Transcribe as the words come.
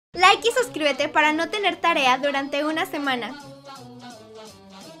Like y suscríbete para no tener tarea durante una semana.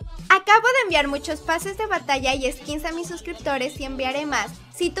 Acabo de enviar muchos pases de batalla y skins a mis suscriptores y enviaré más.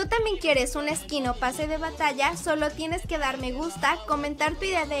 Si tú también quieres un skin o pase de batalla, solo tienes que dar me gusta, comentar tu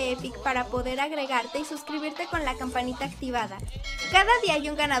idea de Epic para poder agregarte y suscribirte con la campanita activada. Cada día hay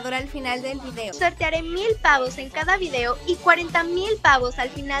un ganador al final del video. Sortearé 1000 pavos en cada video y 40,000 pavos al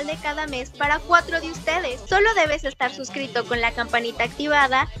final de cada mes para 4 de ustedes. Solo debes estar suscrito con la campanita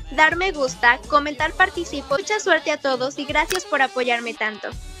activada, dar me gusta, comentar participo. Mucha suerte a todos y gracias por apoyarme tanto.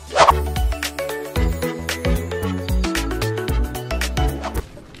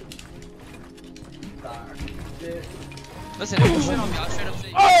 Listen, straight on me, I'll straight up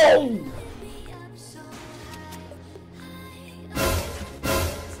say. Oh!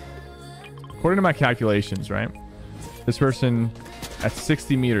 According to my calculations, right? This person at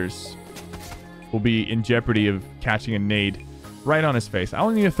 60 meters will be in jeopardy of catching a nade right on his face. I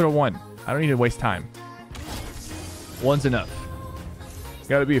only need to throw one. I don't need to waste time. One's enough.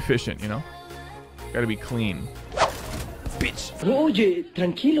 Gotta be efficient, you know? Gotta be clean. Bitch. Oye,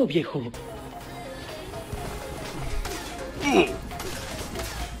 tranquilo, viejo.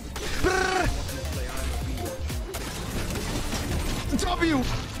 W!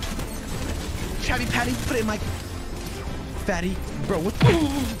 Chatty patty, put it in my fatty. Bro, what the?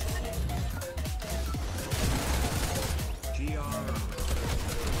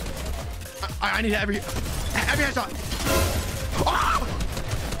 I need every headshot. Oh!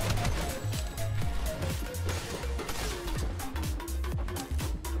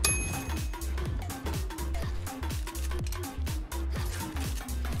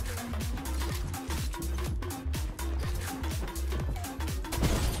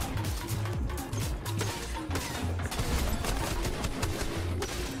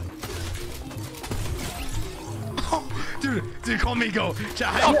 Dude, call me go.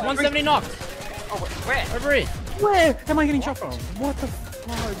 Knocked, 170 knocked. Oh, where? Over here. Where am I getting shot from? What the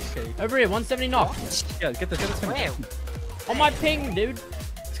fuck? Okay. Over here, 170 knocked. Yeah, get this. Where? On my ping, dude.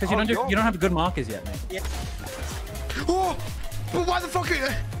 It's because you don't have good markers yet, mate. Yeah. Oh, but why the fuck are you?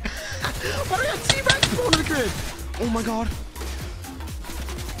 Why do I have teammates on the grid? Oh my god.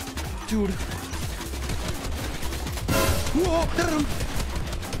 Dude. Whoa, dude.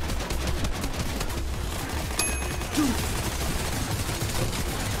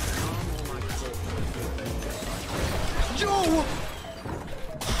 Yo!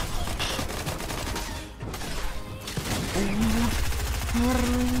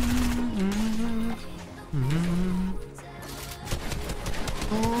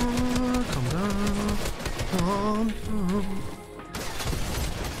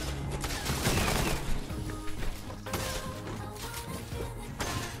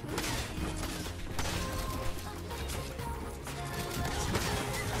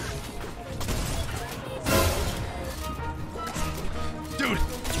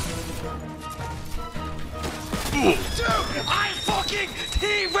 Dude, I fucking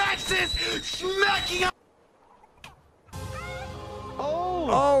T-Rexes smacking up.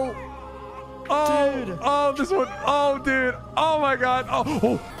 Oh, dude. Oh, this one. Oh, dude. Oh my god.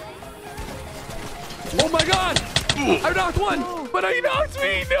 Oh my god. I knocked one, but he knocked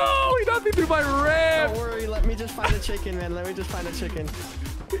me. No, he knocked me through my rib. Don't worry, let me just find a chicken, man. Let me just find a chicken.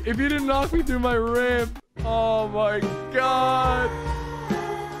 If you didn't knock me through my rib. Oh my god.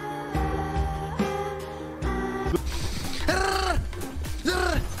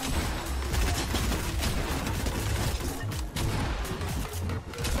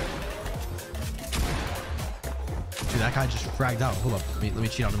 Dude, that guy just fragged out. Hold up. Let me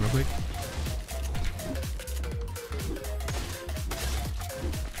cheat on him real quick.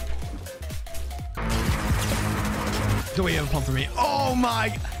 Don't you have a pump for me? Oh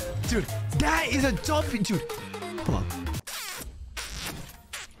my. Dude, that is a dumpy. Dude, hold on.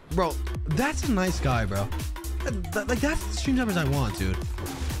 Bro, that's a nice guy, bro. Like, that's the stream numbers I want, dude.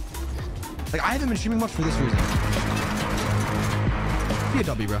 Like, I haven't been streaming much for this reason. Be a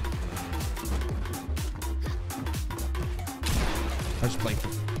W, bro. I just blanked.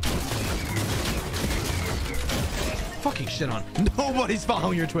 Fucking shit on. Nobody's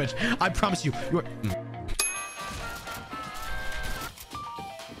following your Twitch. I promise you. You're.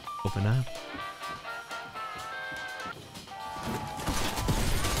 Open up.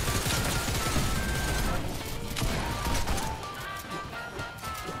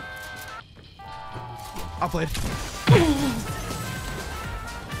 I played.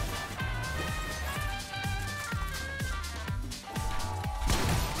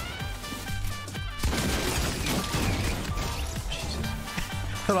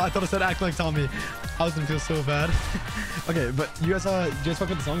 I thought it said act like Tommy. Austin feels so bad. Okay, but you guys fuck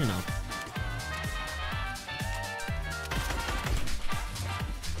with the song or no?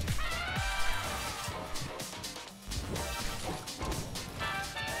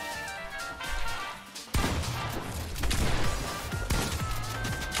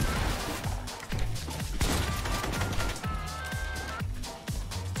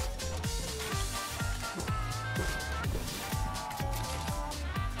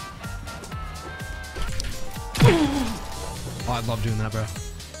 Oh, I love doing that, bro.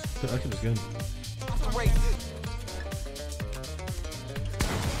 That shit was good.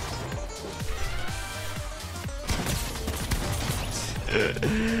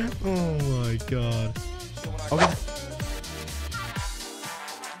 Oh my god. Okay.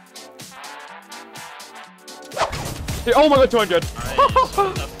 Oh my god, 200.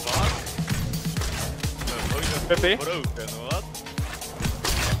 50.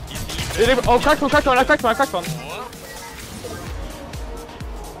 Oh, cracked one.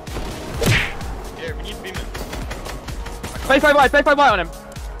 Here, we need beaming. Play 5 white on him.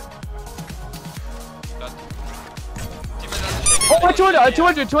 Oh,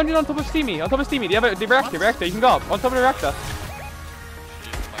 200 on top of Steamy. The reactor, you can go up. On top of the reactor.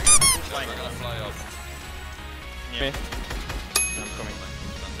 Flying. We're gonna fly up. Yeah. Me. I'm coming.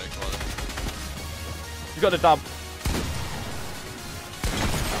 You got the dub.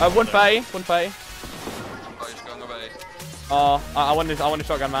 One fay. Oh, he's going away. Oh, I won the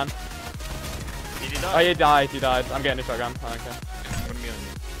shotgun, man. Did he die? Oh, he died. I'm getting the shotgun. Oh, okay. I'm gonna be on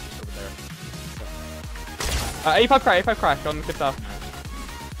you. Just over there. A5 crack on the stuff.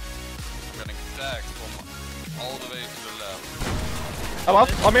 I'm getting attacked from all the way to the left. I'm off.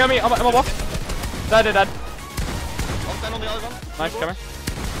 On me. I'm off. Dead. One pen on the other one. Nice, come here.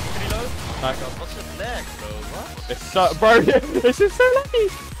 Reload. Nice. What's the lag, bro? What? It's so, bro, this is so lucky.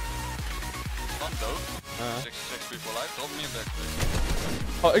 One dope. 66 people alive. Hold me back, please.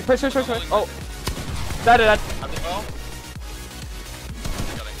 Oh, push. Oh. Dead. At the bow. I'm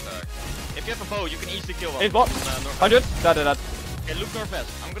getting attacked. If you have a bow, you can easily kill one. He's blocked. 100. Dead. Okay, look northwest.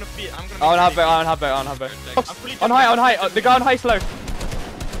 I'm gonna be. I don't have it. On high. The guy on high slow.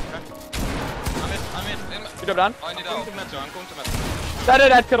 I'm in. Good job, Dan. I need help. I'm going to metro.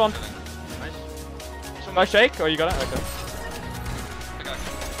 Dead. Kill on. Nice. No shake. Oh, you got it. Okay. I got you.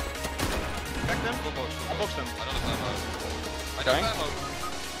 Back them. I boxed them. I don't have ammo. I don't have ammo.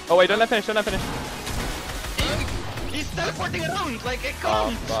 Oh wait, don't let finish. He's teleporting around like a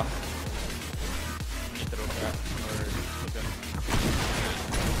con. Fuck.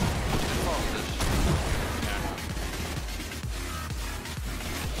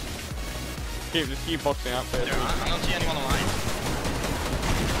 Just keep boxing up. I don't see anyone online.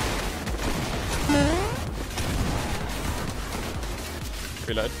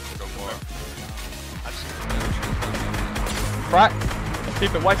 Reload. Go more. Crack.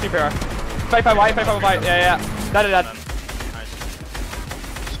 Stupid. White superhero. Play white. Yeah. Dead. Nice.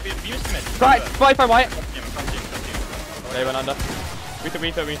 Use the mid. Crack. Play white. Come team. They went under. We can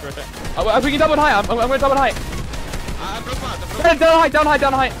rotate. Oh, we can double high. I'm gonna double high. I broke one.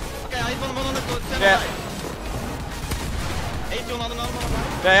 Down high. Okay, I hit one on the 10 Yeah. 80 on another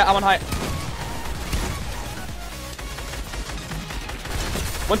one. Yeah, I'm on high.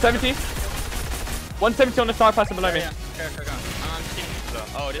 170. 170 on the star pass below me. Okay. I'm teaming slow.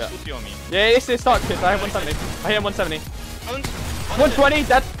 Oh, this ulti on me. Yeah, it's start kit. I have 170. I hit him 170. 120.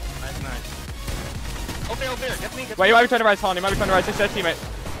 Dead. Nice. Okay, over there. Get me. Wait, you might be trying to rise, Han. It's their teammate.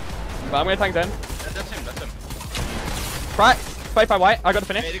 But I'm gonna tank then. That's him. Crack. Play white. I got the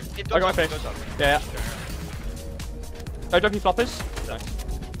finish. It I got my finish. Yeah. Oh, drop your floppers. Nice.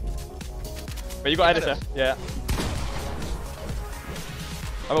 But you got editor. Yeah.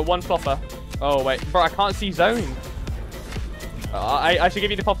 I'm at one flopper. Oh wait, bro, I can't see zone. I should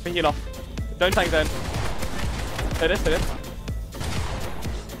give you the flopper for heal off. Don't tank zone. Hit this.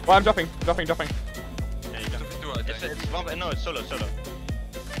 Well, I'm dropping. Yeah, you can. It's one. No, it's solo.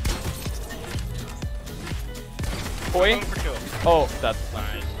 40. For kill. Oh, dead.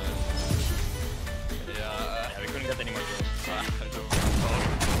 Nice.